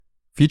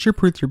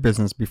Future-proof your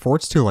business before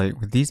it's too late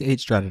with these 8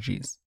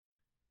 strategies.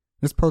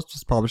 This post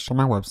was published on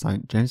my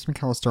website, James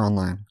McAllister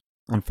Online,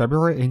 on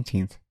February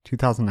 18th,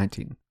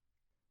 2019.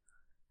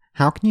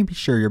 How can you be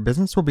sure your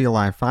business will be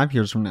alive 5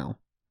 years from now,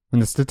 when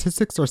the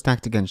statistics are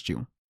stacked against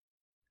you?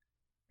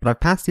 But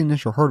I've passed the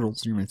initial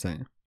hurdles, you may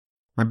say.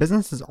 My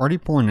business is already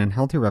pulling in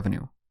healthy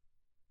revenue.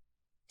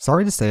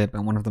 Sorry to say it,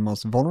 but one of the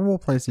most vulnerable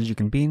places you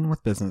can be in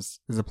with business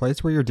is a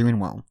place where you're doing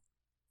well.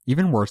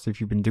 Even worse if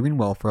you've been doing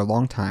well for a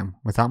long time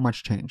without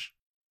much change.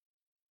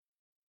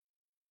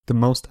 The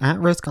most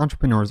at-risk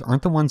entrepreneurs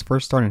aren't the ones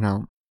first starting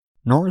out,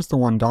 nor is the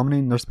one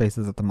dominating their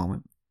spaces at the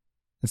moment.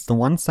 It's the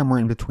one somewhere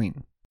in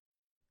between.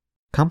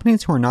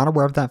 Companies who are not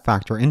aware of that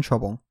fact are in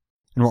trouble,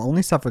 and will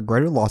only suffer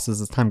greater losses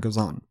as time goes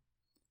on.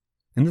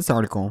 In this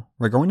article,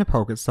 we're going to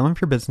poke at some of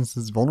your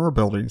business's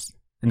vulnerabilities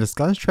and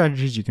discuss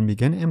strategies you can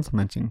begin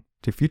implementing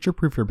to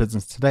future-proof your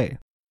business today,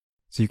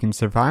 so you can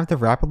survive the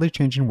rapidly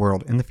changing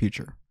world in the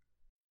future.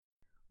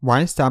 Why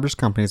established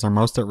companies are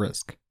most at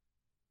risk.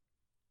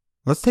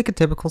 Let's take a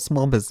typical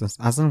small business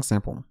as an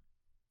example.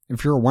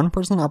 If you're a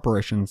one-person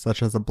operation,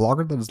 such as a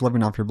blogger that is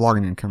living off your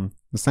blogging income,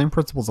 the same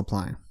principles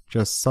apply,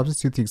 just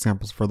substitute the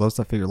examples for those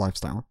that fit your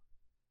lifestyle.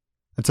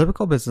 A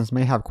typical business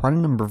may have quite a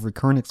number of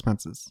recurring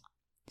expenses,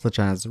 such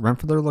as rent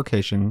for their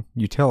location,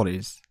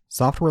 utilities,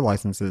 software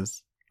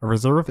licenses, a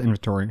reserve of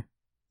inventory,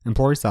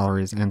 employee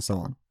salaries, and so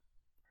on.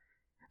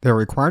 They are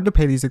required to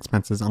pay these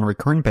expenses on a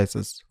recurring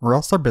basis, or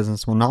else their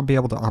business will not be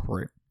able to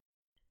operate.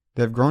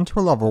 They have grown to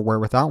a level where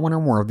without one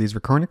or more of these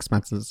recurring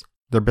expenses,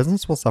 their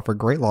business will suffer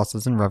great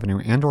losses in revenue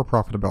and/or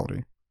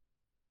profitability.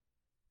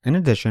 In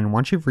addition,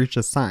 once you've reached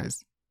this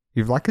size,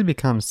 you've likely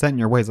become set in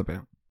your ways a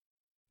bit.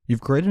 You've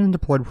created and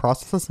deployed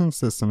processes and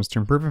systems to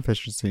improve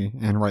efficiency,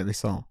 and rightly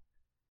so.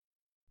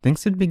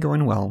 Things seem to be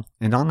going well,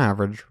 and on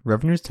average,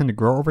 revenues tend to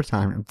grow over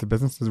time if the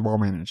business is well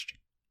managed.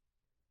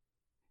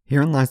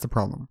 Herein lies the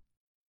problem.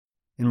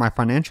 In my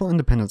Financial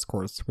Independence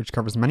course, which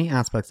covers many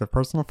aspects of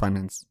personal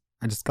finance,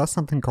 I discuss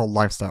something called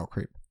lifestyle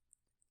creep.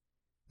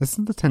 This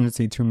is the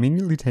tendency to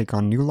immediately take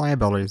on new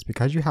liabilities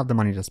because you have the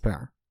money to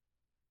spare.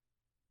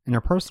 In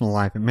your personal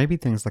life, it may be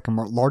things like a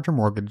larger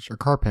mortgage or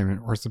car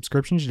payment or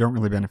subscriptions you don't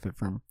really benefit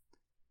from.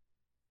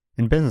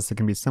 In business, it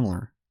can be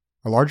similar.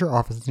 A larger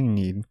office than you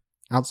need,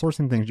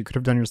 outsourcing things you could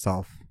have done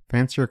yourself,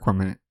 fancier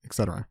equipment,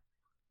 etc.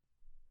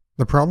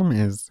 The problem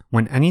is,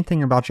 when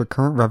anything about your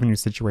current revenue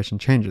situation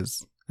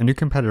changes, a new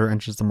competitor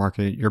enters the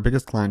market, your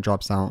biggest client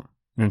drops out,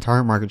 an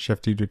entire market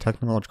shift due to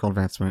technological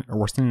advancement, a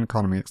worsening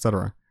economy,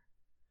 etc.,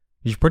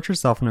 you put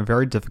yourself in a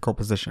very difficult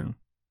position.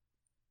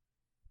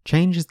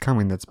 Change is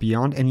coming that's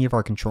beyond any of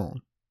our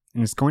control,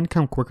 and it's going to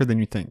come quicker than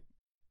you think.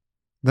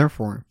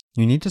 Therefore,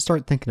 you need to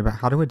start thinking about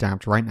how to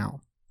adapt right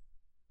now.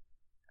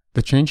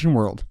 The changing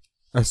world,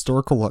 a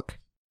historical look.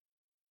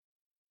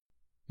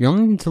 You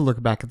only need to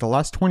look back at the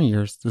last 20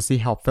 years to see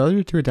how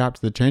failure to adapt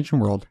to the changing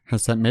world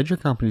has sent major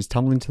companies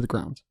tumbling to the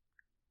ground.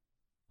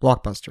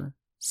 Blockbuster,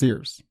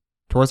 Sears,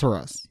 Toys R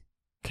Us,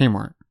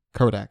 Kmart,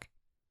 Kodak.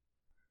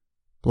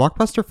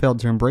 Blockbuster failed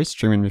to embrace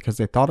streaming because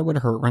they thought it would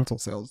hurt rental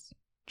sales,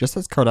 just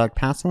as Kodak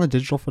passed on the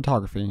digital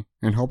photography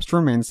and hopes to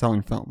remain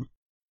selling film.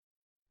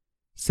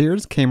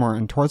 Sears, Kmart,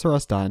 and Toys R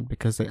Us died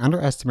because they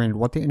underestimated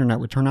what the internet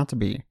would turn out to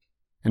be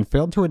and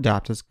failed to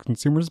adapt as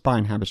consumers'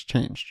 buying habits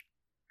changed.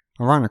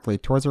 Ironically,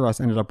 Toys R Us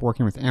ended up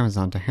working with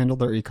Amazon to handle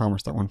their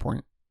e-commerce at one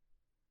point.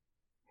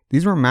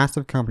 These were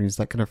massive companies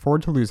that could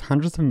afford to lose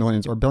hundreds of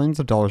millions or billions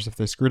of dollars if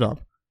they screwed up,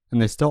 and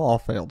they still all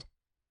failed.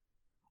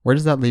 Where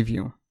does that leave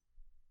you?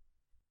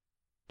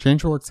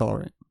 Change will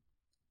accelerate.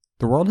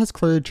 The world has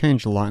clearly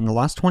changed a lot in the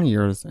last 20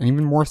 years, and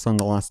even more so in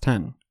the last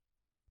 10.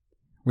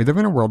 We live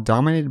in a world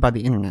dominated by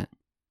the internet,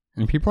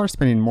 and people are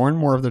spending more and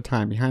more of their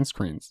time behind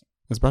screens,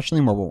 especially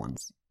mobile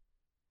ones.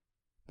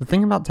 The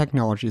thing about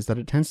technology is that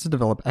it tends to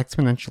develop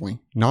exponentially,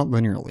 not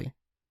linearly.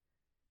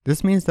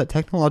 This means that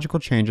technological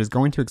change is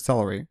going to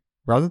accelerate,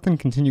 rather than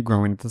continue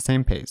growing at the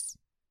same pace.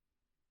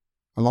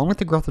 Along with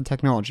the growth of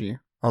technology,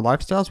 our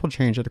lifestyles will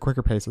change at a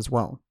quicker pace as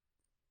well.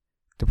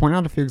 To point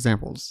out a few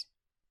examples,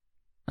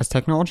 as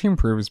technology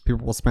improves,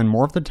 people will spend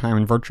more of their time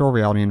in virtual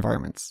reality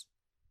environments.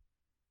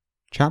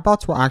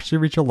 Chatbots will actually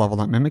reach a level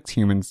that mimics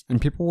humans,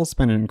 and people will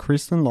spend an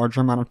increasingly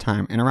larger amount of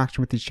time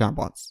interacting with these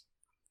chatbots.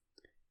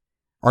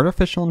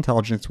 Artificial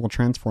intelligence will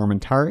transform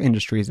entire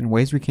industries in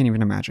ways we can't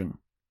even imagine.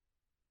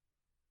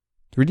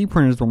 3D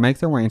printers will make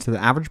their way into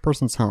the average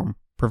person's home,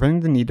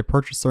 preventing the need to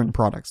purchase certain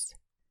products.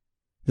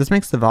 This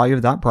makes the value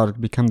of that product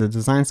become the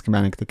design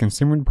schematic the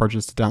consumer would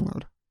purchase to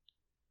download.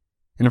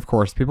 And of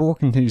course, people will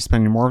continue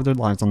spending more of their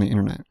lives on the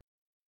internet.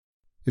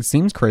 It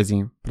seems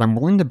crazy, but I'm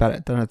willing to bet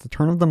it that at the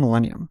turn of the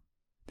millennium,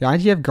 the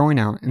idea of going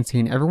out and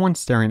seeing everyone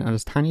staring at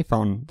his tiny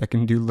phone that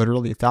can do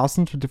literally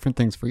thousands of different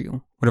things for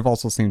you would have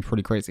also seemed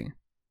pretty crazy.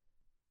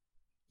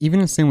 Even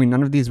assuming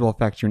none of these will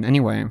affect you in any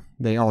way,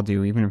 they all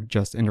do, even if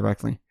just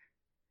indirectly.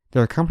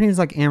 There are companies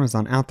like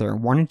Amazon out there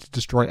wanting to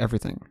destroy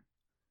everything.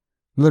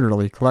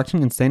 Literally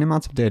collecting insane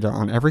amounts of data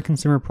on every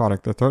consumer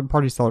product the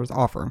third-party sellers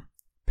offer,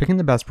 picking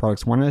the best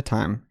products one at a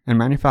time, and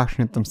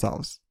manufacturing it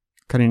themselves,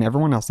 cutting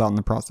everyone else out in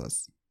the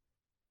process.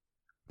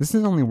 This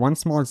is only one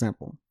small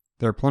example.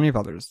 There are plenty of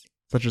others,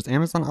 such as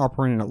Amazon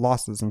operating at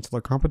losses until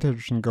their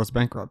competition goes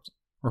bankrupt,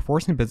 or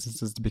forcing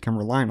businesses to become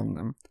reliant on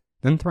them,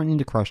 then threatening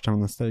to crush them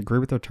unless they agree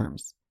with their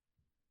terms.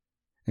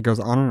 It goes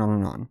on and on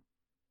and on.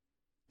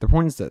 The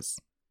point is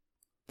this: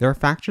 there are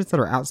factors that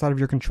are outside of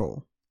your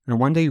control, and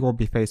one day you will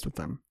be faced with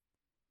them.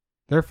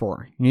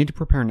 Therefore, you need to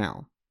prepare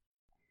now.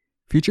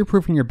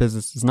 Future-proofing your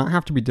business does not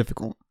have to be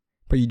difficult,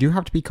 but you do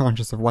have to be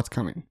conscious of what's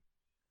coming.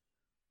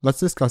 Let's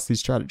discuss these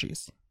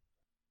strategies.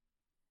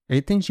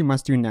 8 things you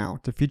must do now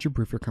to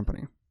future-proof your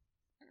company.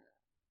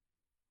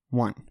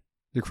 1.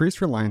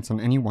 Decrease reliance on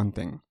any one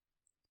thing.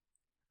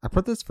 I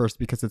put this first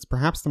because it's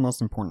perhaps the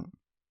most important.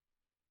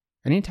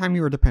 Anytime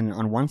you are dependent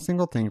on one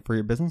single thing for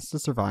your business to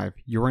survive,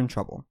 you are in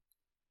trouble.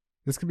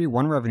 This could be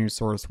one revenue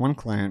source, one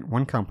client,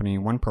 one company,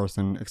 one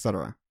person,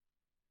 etc.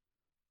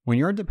 When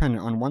you are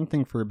dependent on one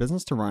thing for your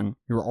business to run,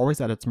 you are always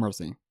at its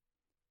mercy.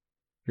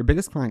 Your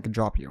biggest client could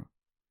drop you.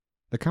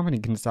 The company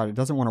can decide it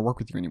doesn't want to work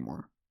with you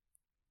anymore.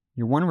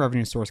 Your one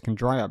revenue source can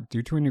dry up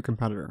due to a new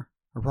competitor,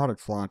 a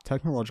product flaw,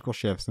 technological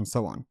shifts, and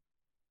so on.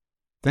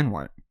 Then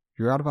what?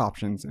 You're out of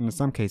options, and in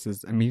some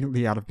cases,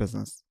 immediately out of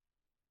business.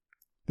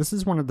 This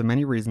is one of the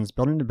many reasons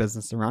building a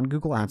business around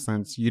Google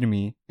AdSense,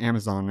 Udemy,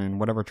 Amazon, and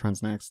whatever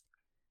trends next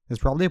is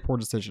probably a poor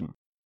decision.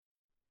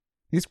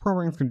 These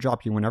programs can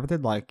drop you whenever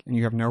they'd like, and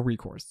you have no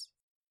recourse.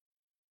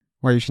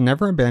 While you should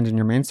never abandon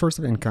your main source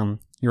of income,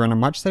 you're in a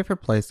much safer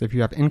place if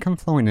you have income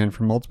flowing in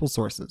from multiple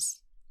sources.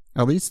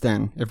 At least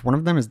then, if one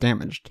of them is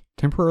damaged,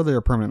 temporarily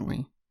or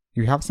permanently,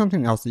 you have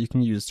something else that you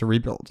can use to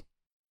rebuild.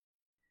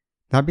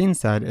 That being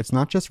said, it's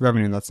not just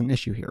revenue that's an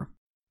issue here.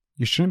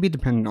 You shouldn't be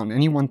dependent on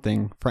any one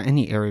thing for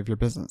any area of your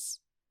business.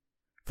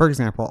 For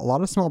example, a lot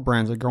of small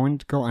brands are going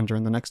to go under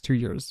in the next 2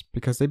 years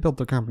because they built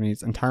their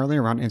companies entirely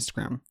around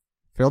Instagram,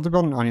 failed to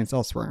build an audience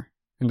elsewhere,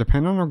 and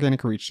depend on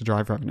organic reach to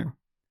drive revenue.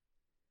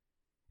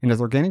 And as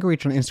organic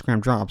reach on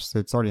Instagram drops,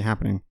 it's already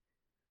happening,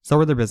 so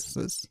are their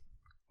businesses.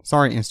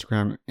 Sorry,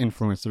 Instagram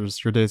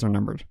influencers, your days are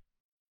numbered.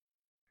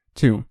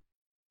 2.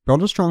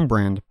 Build a strong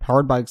brand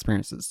powered by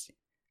experiences.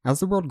 As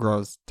the world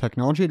grows,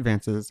 technology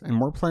advances, and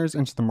more players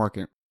enter the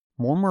market,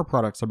 more and more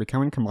products are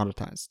becoming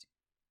commoditized.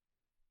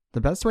 The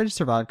best way to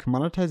survive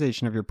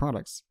commoditization of your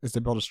products is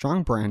to build a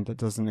strong brand that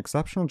does an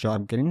exceptional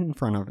job getting in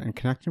front of and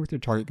connecting with your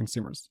target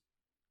consumers.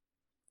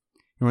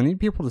 You will need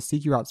people to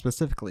seek you out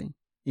specifically,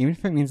 even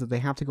if it means that they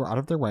have to go out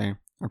of their way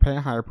or pay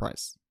a higher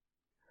price.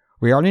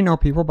 We already know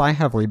people buy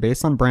heavily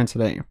based on brand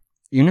today,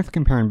 even if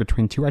comparing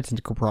between 2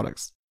 identical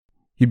products.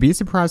 You'd be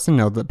surprised to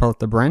know that both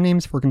the brand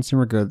names for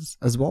consumer goods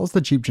as well as the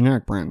cheap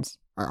generic brands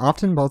are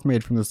often both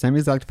made from the same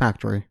exact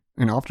factory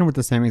and often with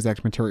the same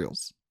exact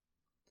materials.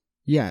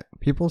 Yet,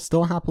 people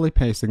still happily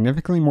pay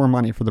significantly more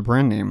money for the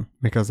brand name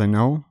because they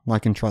know,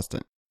 like, and trust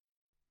it.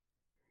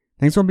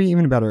 Things will be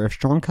even better if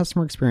strong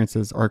customer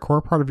experiences are a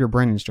core part of your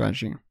branding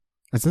strategy,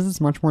 as this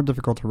is much more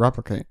difficult to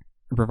replicate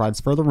and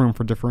provides further room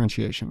for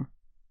differentiation.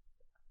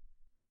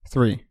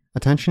 3.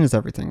 Attention is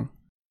everything.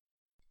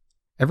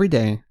 Every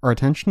day, our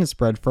attention is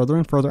spread further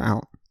and further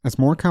out as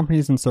more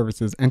companies and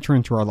services enter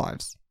into our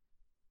lives.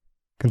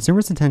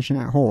 Consumers' attention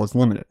at whole is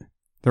limited.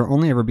 There will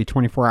only ever be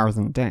 24 hours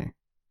in a day.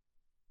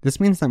 This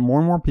means that more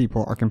and more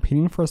people are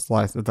competing for a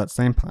slice of that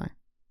same pie.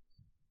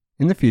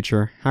 In the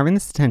future, having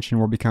this attention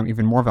will become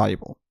even more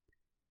valuable.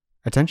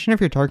 Attention of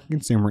your target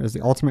consumer is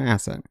the ultimate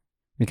asset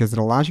because it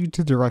allows you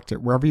to direct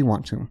it wherever you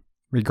want to,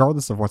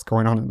 regardless of what's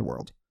going on in the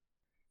world.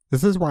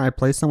 This is why I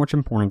place so much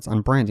importance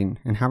on branding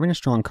and having a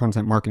strong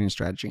content marketing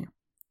strategy.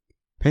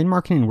 Paid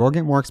marketing will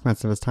get more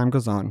expensive as time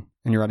goes on,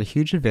 and you're at a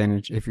huge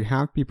advantage if you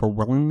have people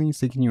willingly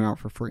seeking you out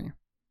for free.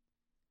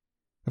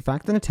 The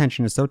fact that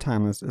attention is so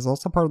timeless is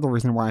also part of the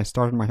reason why I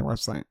started my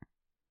website.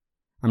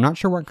 I'm not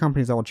sure what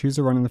companies I will choose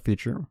to run in the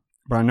future,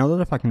 but I know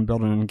that if I can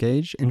build an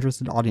engaged,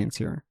 interested audience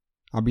here,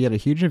 I'll be at a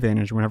huge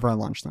advantage whenever I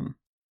launch them.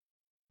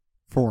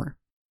 4.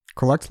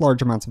 Collect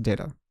large amounts of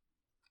data.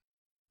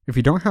 If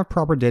you don't have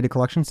proper data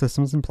collection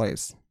systems in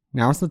place,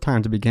 now is the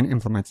time to begin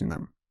implementing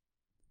them.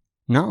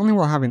 Not only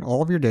will having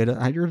all of your data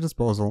at your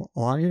disposal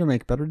allow you to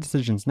make better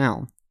decisions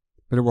now,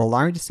 but it will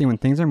allow you to see when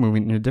things are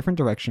moving in a different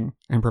direction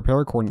and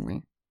prepare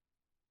accordingly.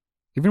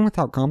 Even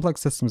without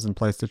complex systems in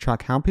place to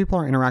track how people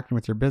are interacting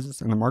with your business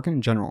and the market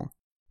in general,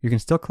 you can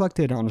still collect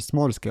data on a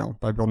smaller scale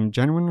by building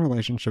genuine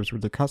relationships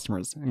with your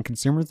customers and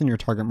consumers in your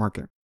target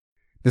market.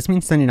 This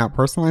means sending out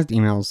personalized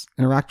emails,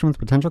 interacting with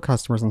potential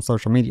customers on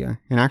social media,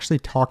 and actually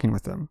talking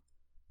with them,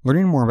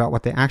 learning more about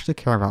what they actually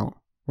care about,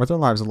 what their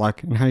lives are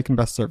like, and how you can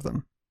best serve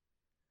them.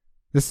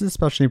 This is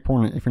especially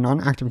important if you're not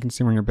an active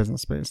consumer in your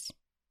business space.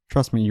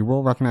 Trust me, you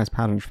will recognize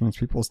patterns from these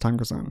people as time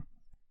goes on.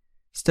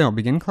 Still,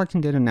 begin collecting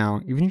data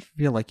now even if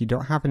you feel like you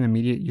don't have an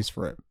immediate use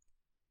for it.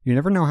 You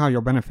never know how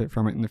you'll benefit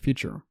from it in the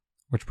future,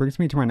 which brings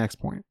me to my next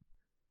point.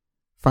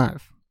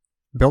 5.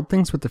 Build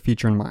things with the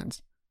future in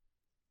mind.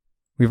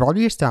 We've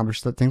already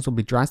established that things will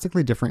be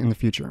drastically different in the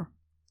future.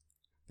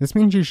 This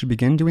means you should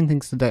begin doing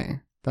things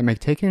today that make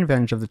taking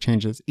advantage of the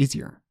changes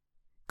easier.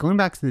 Going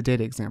back to the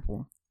data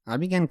example, I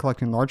began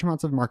collecting large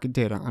amounts of market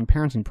data on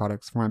parenting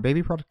products for my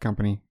baby product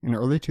company in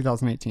early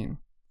 2018.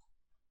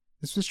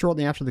 This was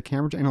shortly after the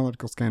Cambridge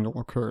Analytica scandal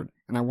occurred,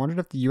 and I wondered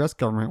if the US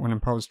government would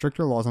impose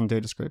stricter laws on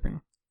data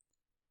scraping.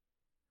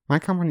 My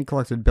company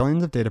collected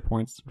billions of data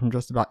points from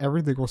just about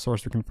every legal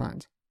source we can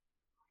find.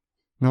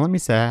 Now let me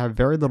say I have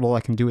very little I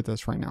can do with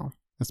this right now,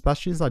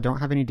 especially as I don't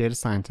have any data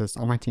scientists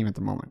on my team at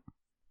the moment.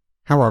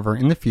 However,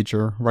 in the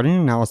future, writing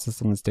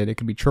analysis on this data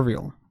could be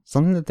trivial,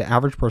 something that the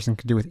average person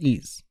could do with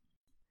ease.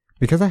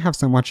 Because I have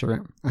so much of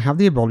it, I have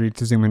the ability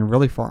to zoom in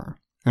really far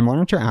and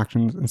monitor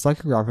actions and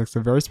psychographics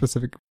of very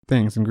specific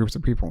things in groups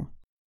of people,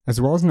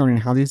 as well as noting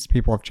how these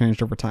people have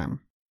changed over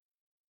time.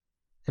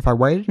 If I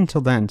waited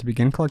until then to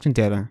begin collecting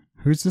data,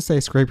 who's to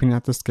say scraping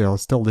at this scale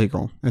is still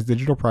legal as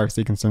digital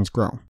privacy concerns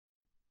grow?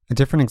 A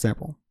different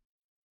example.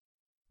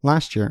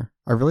 Last year,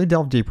 I really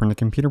delved deeper into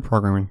computer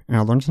programming and I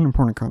learned an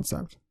important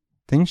concept.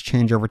 Things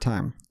change over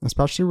time,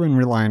 especially when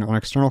relying on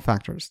external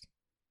factors.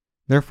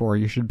 Therefore,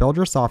 you should build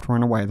your software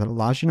in a way that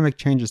allows you to make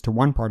changes to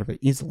one part of it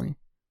easily,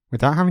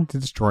 without having to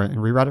destroy it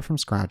and rewrite it from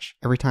scratch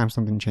every time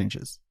something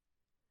changes.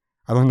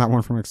 I learned that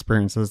one from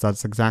experience, as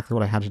that's exactly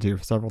what I had to do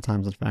several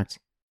times in fact.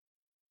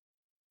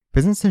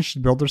 Businesses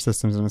should build their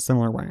systems in a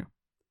similar way.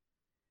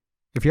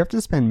 If you have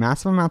to spend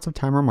massive amounts of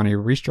time or money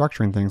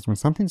restructuring things when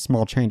something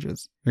small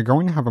changes, you're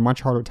going to have a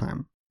much harder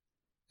time.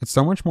 It's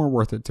so much more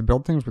worth it to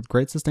build things with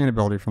great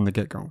sustainability from the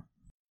get-go.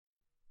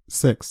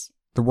 6.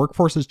 The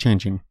workforce is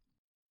changing.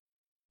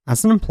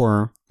 As an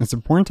employer, it's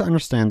important to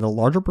understand that a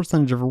larger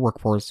percentage of your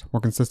workforce will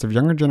consist of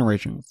younger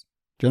generations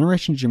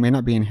you may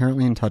not be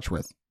inherently in touch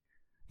with.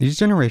 These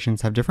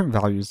generations have different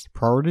values,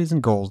 priorities,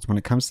 and goals when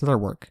it comes to their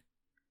work.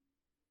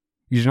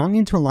 You do not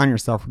need to align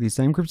yourself with these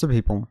same groups of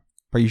people,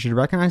 but you should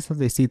recognize that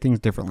they see things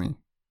differently,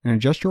 and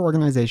adjust your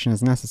organization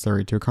as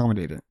necessary to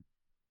accommodate it.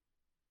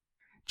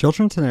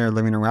 Children today are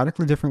living a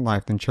radically different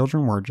life than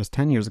children were just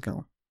 10 years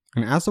ago,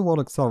 and as the world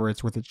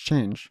accelerates with its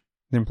change,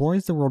 the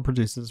employees the world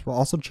produces will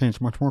also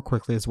change much more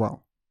quickly as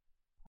well.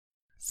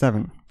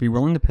 7. Be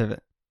willing to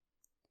pivot.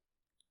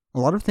 A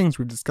lot of things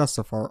we've discussed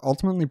so far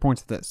ultimately point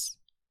to this.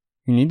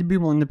 You need to be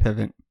willing to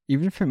pivot,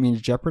 even if it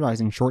means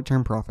jeopardizing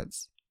short-term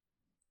profits.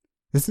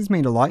 This is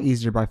made a lot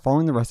easier by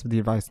following the rest of the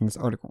advice in this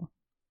article.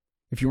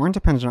 If you aren't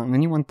dependent on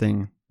any one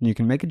thing, then you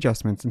can make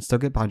adjustments and still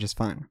get by just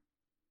fine.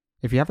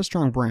 If you have a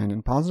strong brand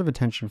and positive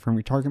attention from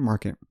your target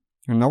market,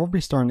 you'll never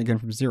be starting again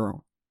from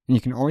zero, and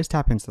you can always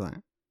tap into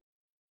that.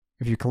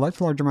 If you collect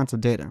large amounts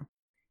of data,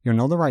 you'll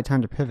know the right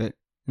time to pivot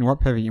and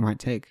what pivot you might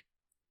take.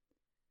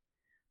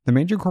 The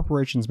major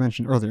corporations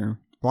mentioned earlier,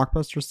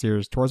 Blockbuster,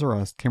 Sears, Toys R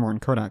Us, Kmart,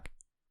 and Kodak,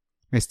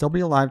 may still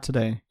be alive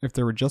today if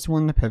they were just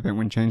willing to pivot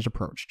when change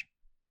approached.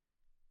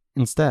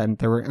 Instead,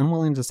 they were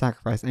unwilling to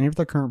sacrifice any of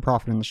their current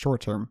profit in the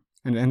short term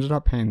and ended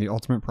up paying the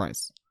ultimate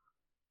price.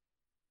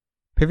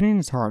 Pivoting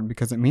is hard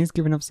because it means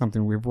giving up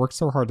something we've worked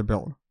so hard to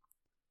build.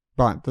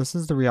 But this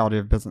is the reality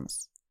of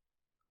business.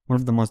 One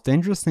of the most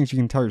dangerous things you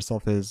can tell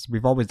yourself is,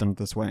 we've always done it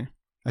this way,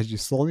 as you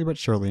slowly but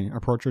surely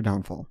approach your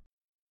downfall.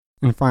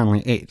 And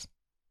finally, 8.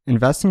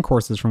 Invest in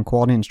courses from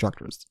quality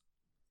instructors.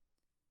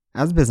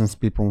 As business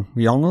people,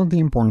 we all know the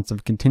importance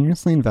of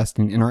continuously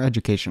investing in our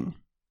education.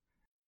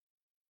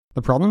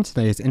 The problem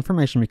today is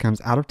information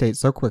becomes out of date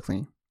so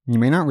quickly, you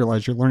may not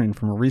realize you're learning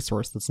from a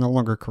resource that's no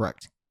longer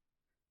correct.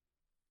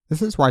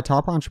 This is why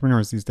top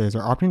entrepreneurs these days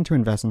are opting to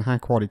invest in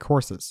high-quality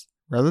courses,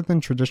 rather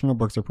than traditional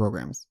books or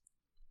programs.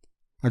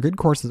 A good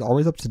course is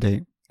always up to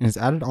date and is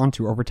added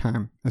onto over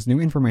time as new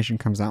information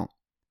comes out.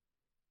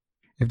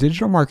 If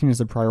digital marketing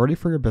is a priority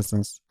for your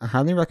business, I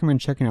highly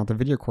recommend checking out the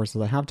video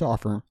courses I have to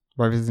offer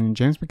by visiting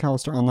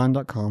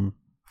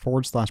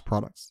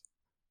jamesmcallisteronline.com/products.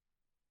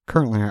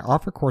 Currently, I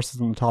offer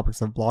courses on the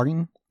topics of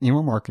blogging,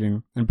 email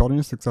marketing, and building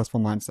a successful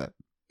mindset.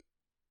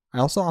 I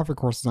also offer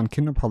courses on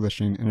Kindle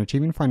publishing and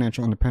achieving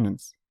financial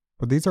independence,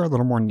 but these are a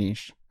little more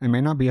niche and may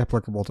not be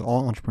applicable to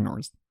all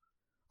entrepreneurs.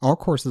 All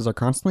courses are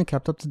constantly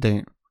kept up to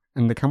date,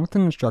 and they come with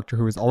an instructor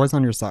who is always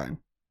on your side.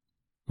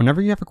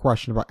 Whenever you have a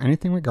question about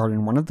anything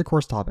regarding one of the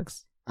course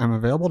topics, I am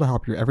available to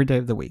help you every day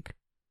of the week.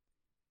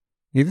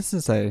 Needless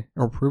to say, it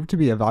will prove to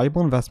be a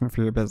valuable investment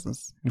for your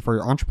business and for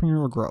your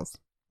entrepreneurial growth,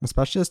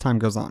 especially as time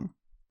goes on.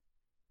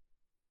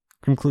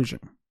 Conclusion.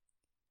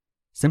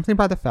 Simply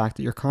by the fact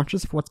that you're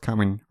conscious of what's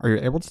coming, are you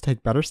able to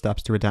take better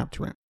steps to adapt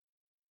to it.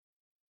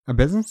 A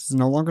business is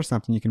no longer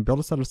something you can build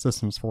a set of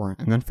systems for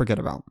and then forget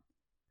about.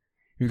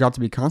 You've got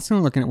to be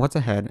constantly looking at what's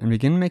ahead and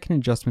begin making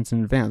adjustments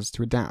in advance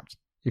to adapt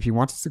if you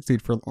want to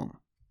succeed for long.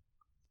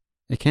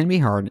 It can be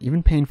hard,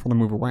 even painful, to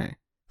move away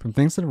from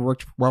things that have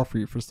worked well for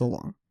you for so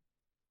long.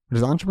 But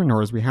as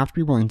entrepreneurs, we have to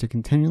be willing to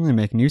continually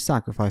make new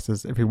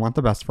sacrifices if we want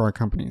the best for our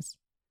companies.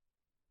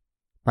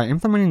 By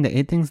implementing the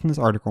 8 things in this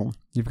article,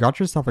 you've got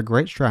yourself a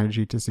great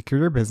strategy to secure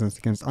your business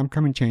against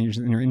upcoming changes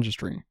in your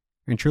industry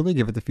and truly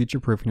give it the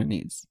future-proofing it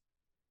needs.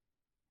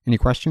 Any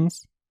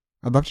questions?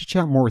 I'd love to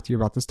chat more with you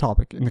about this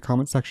topic in the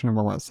comment section of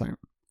our website.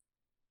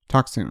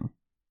 Talk soon.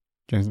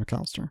 James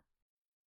McAllister.